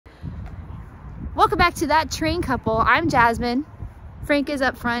Welcome back to That Train Couple. I'm Jasmine. Frank is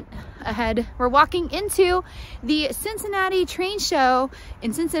up front ahead. We're walking into the Cincinnati train show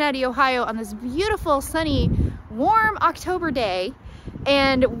in Cincinnati, Ohio on this beautiful, sunny, warm October day.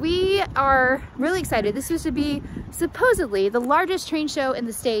 And we are really excited. This used to be supposedly the largest train show in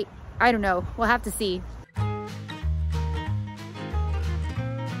the state. I don't know, we'll have to see.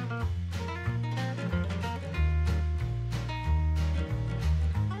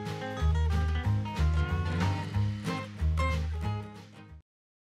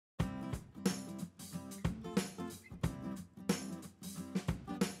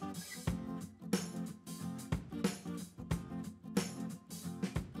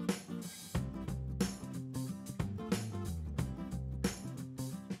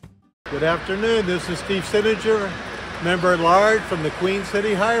 Good afternoon, this is Steve Sininger, member at large from the Queen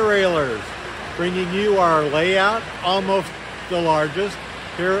City HiRailers, bringing you our layout, almost the largest,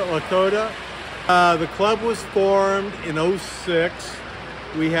 here at Lakota. The club was formed in '06.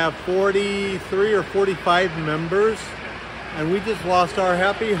 We have 43 or 45 members, and we just lost our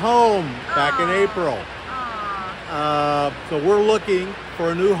happy home back in April. So we're looking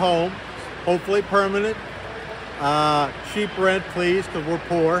for a new home, hopefully permanent. Cheap rent, please, because we're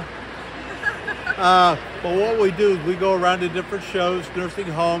poor. But what we do is we go around to different shows, nursing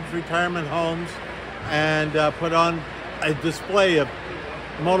homes, retirement homes, and put on a display of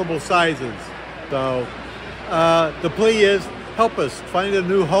multiple sizes. So the plea is, help us find a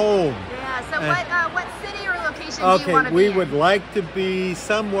new home. Yeah, so what city or location do you want to be in? Okay, we would like to be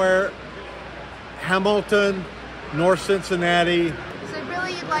somewhere, Hamilton, North Cincinnati. So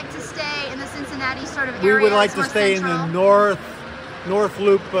really you'd like to stay in the Cincinnati sort of area? We would like to stay central? in the north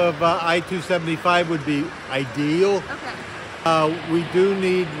loop of I-275 would be ideal. Okay. We do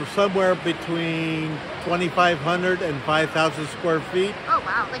need somewhere between 2,500 and 5,000 square feet. Oh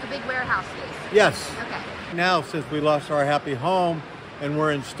wow, like a big warehouse space. Yes. Okay. Now, since we lost our happy home and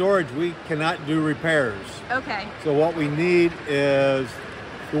we're in storage, we cannot do repairs. Okay. So what we need is,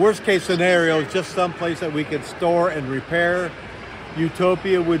 the worst case scenario is just someplace that we could store and repair.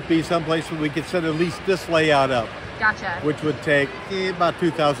 Utopia would be someplace where we could set at least this layout up. Gotcha. Which would take about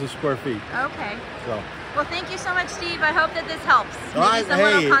 2,000 square feet. Okay. So. Well, thank you so much, Steve. I hope that this helps. Maybe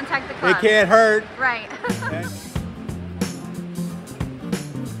someone hey, will contact the club. It can't hurt. Right.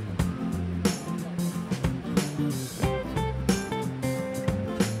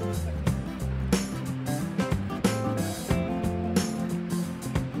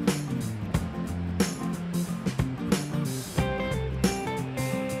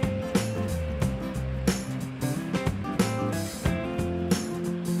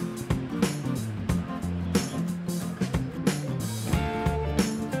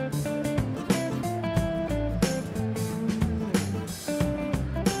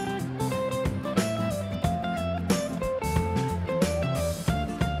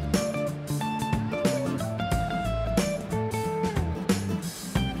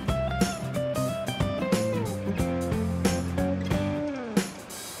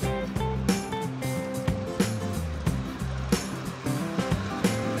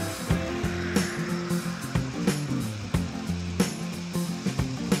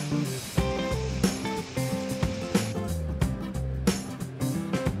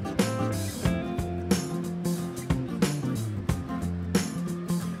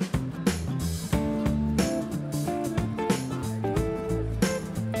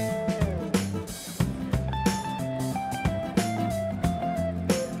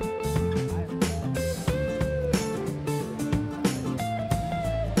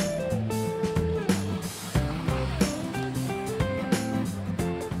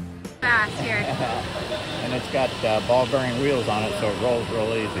 Here. And it's got ball bearing wheels on it, so it rolls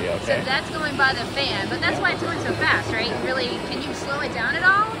real easy, okay? So that's going by the fan, but that's why it's going so fast, right? Really, can you slow it down at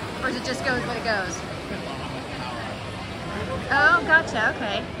all? Or does it just go when it goes? Oh, gotcha,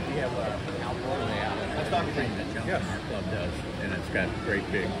 okay. We have an outboard layout. That's not the thing that Jump in our club does. And it's got great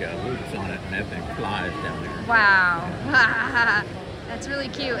big loops on it, and that thing flies down there. Wow. That's really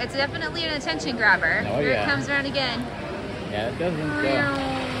cute. It's definitely an attention grabber. Oh, Here yeah. it comes around again. Yeah, it doesn't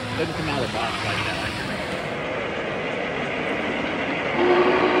come out of the box like that.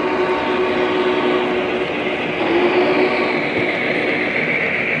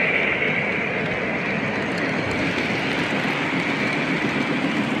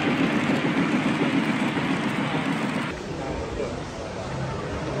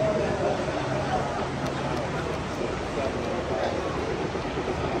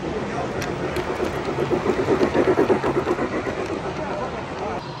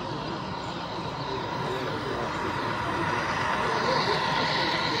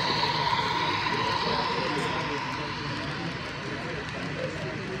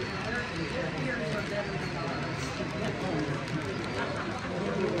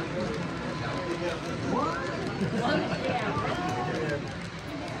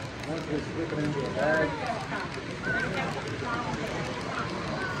 Just slip it into a bag.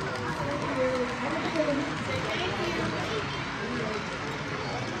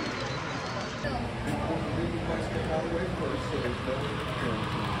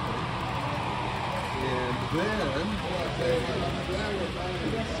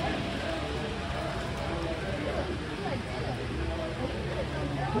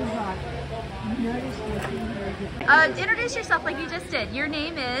 Introduce yourself like you just did. Your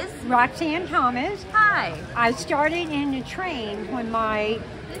name is? Roxanne Thomas. Hi. I started in the train when my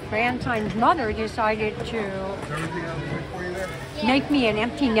grandson's mother decided to make me an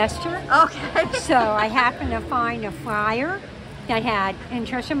empty nester. Okay. So I happened to find a flyer that had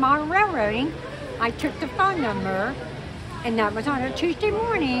interest in model railroading. I took the phone number, and that was on a Tuesday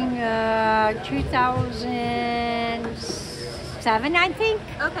morning, 2007, I think.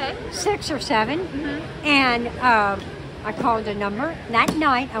 Okay. 6 or 7. And I called the number. That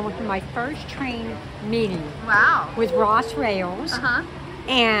night, I went to my first train meeting. Wow. With Ross Rails.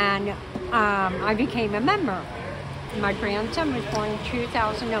 And I became a member. My grandson was born in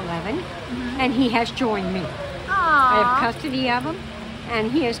 2011, and he has joined me. I have custody of him,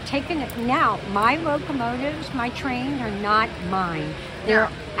 and he has taken it. Now, my locomotives, my trains are not mine. They're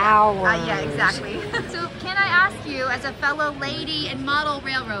ours. Yeah, exactly. So can I ask you, as a fellow lady in model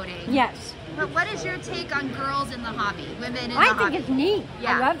railroading? Yes. But what is your take on girls in the hobby, women in the hobby? I think it's neat.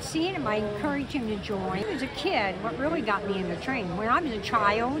 Yeah. I love seeing them. I encourage them to join. As a kid, what really got me into training, when I was a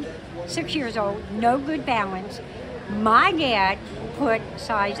child, 6 years old, no good balance, my dad put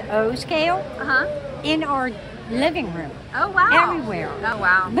size O scale in our living room. Oh, wow. Everywhere. Oh,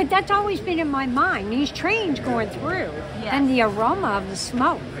 wow. But that's always been in my mind, these trains going through, and the aroma of the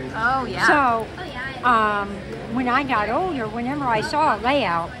smoke. Oh, yeah. So, when I got older, whenever I saw a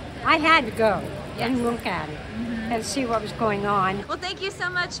layout, I had to go and look at it and see what was going on. Well, thank you so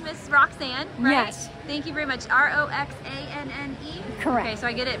much, Miss Roxanne. Right? Yes. Thank you very much. R-O-X-A-N-N-E? Correct. Okay, so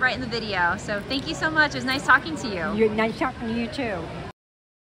I get it right in the video. So thank you so much. It was nice talking to you. Nice talking to you, too.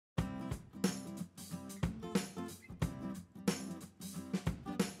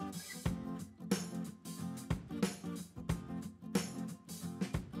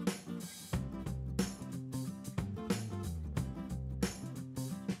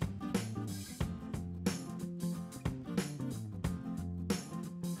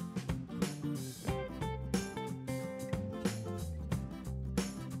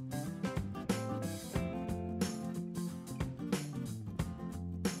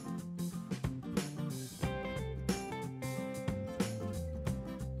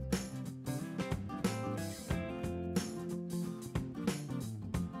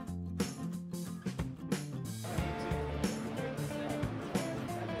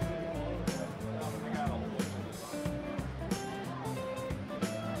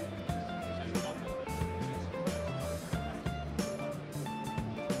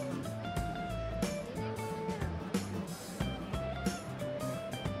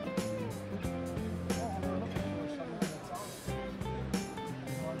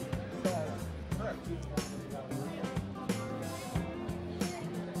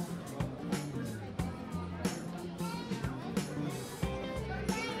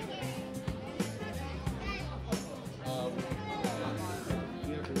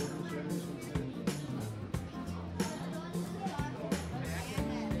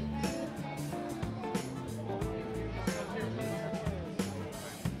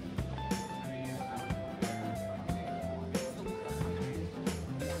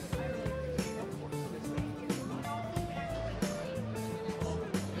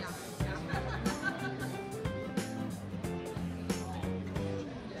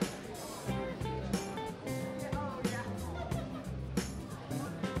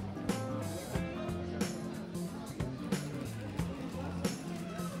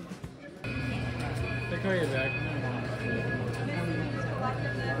 Call you back.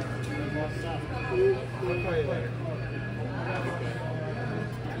 I'll call you later.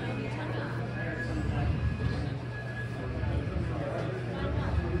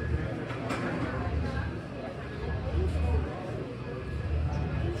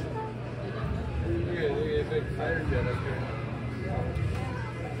 Look at a big fighter jet up here.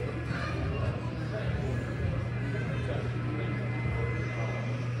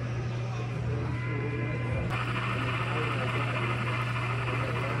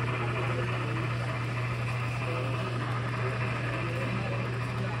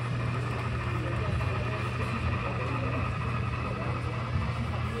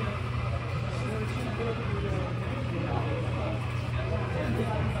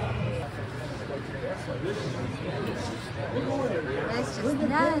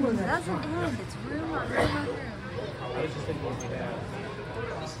 It ends. It doesn't end. It's room on room on room.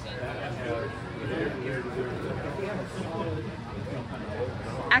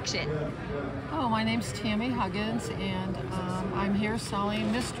 Action. Oh, my name's Tammy Huggins, and I'm here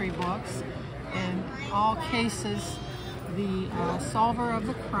selling mystery books. In all cases, the solver of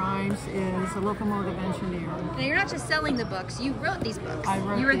the crimes is a locomotive engineer. Now, you're not just selling the books. You wrote these books. I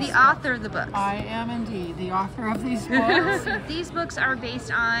wrote You were the author of the books. I am indeed the author of these books. These books are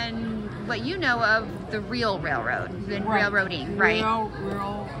based on what you know of the real railroad, and railroading, right?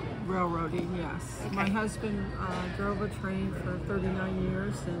 Real railroading, yes. Okay. My husband drove a train for 39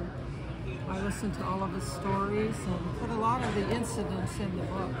 years, and I listened to all of his stories and put a lot of the incidents in the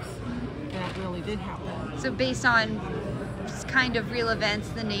books that really did happen. So based on kind of real events,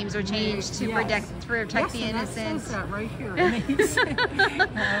 the names are changed to protect the innocent. That says that right here in these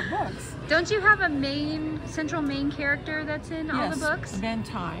books. Don't you have a central main character that's in all the books? Ben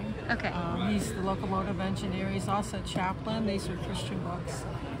Time. Okay. He's the locomotive engineer. He's also a chaplain. These are Christian books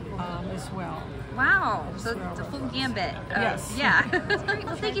as well. Wow, so it's a full gambit. Yes. Yeah. That's great.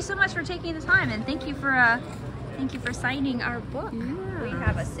 Well, thank you so much for taking the time, and thank you for signing our book. Yeah. We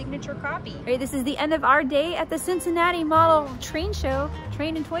have a signature copy. All right, this is the end of our day at the Cincinnati Model Train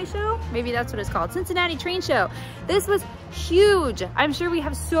and Toy Show. Maybe that's what it's called, Cincinnati Train Show. This was huge. I'm sure we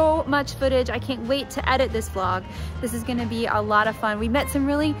have so much footage. I can't wait to edit this vlog. This is gonna be a lot of fun. We met some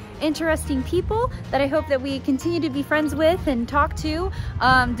really interesting people that I hope that we continue to be friends with and talk to.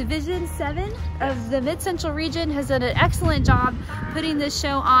 Division 7 of the Mid-Central region has done an excellent job putting this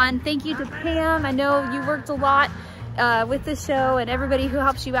show on. Thank you to Pam. I know you worked a lot with this show, and everybody who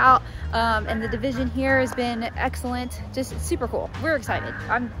helps you out, and the division here has been excellent. Just super cool. We're excited.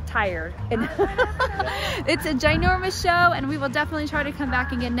 I'm tired. And it's a ginormous show, and we will definitely try to come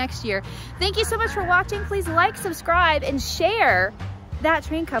back again next year. Thank you so much for watching. Please like, subscribe, and share that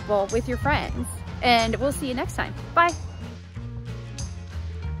train couple with your friends. And we'll see you next time. Bye.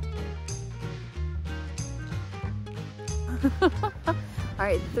 All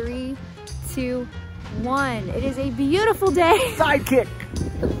right, 3, 2, 1. It is a beautiful day. Sidekick.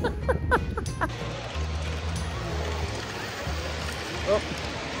 Oh,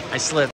 I slipped.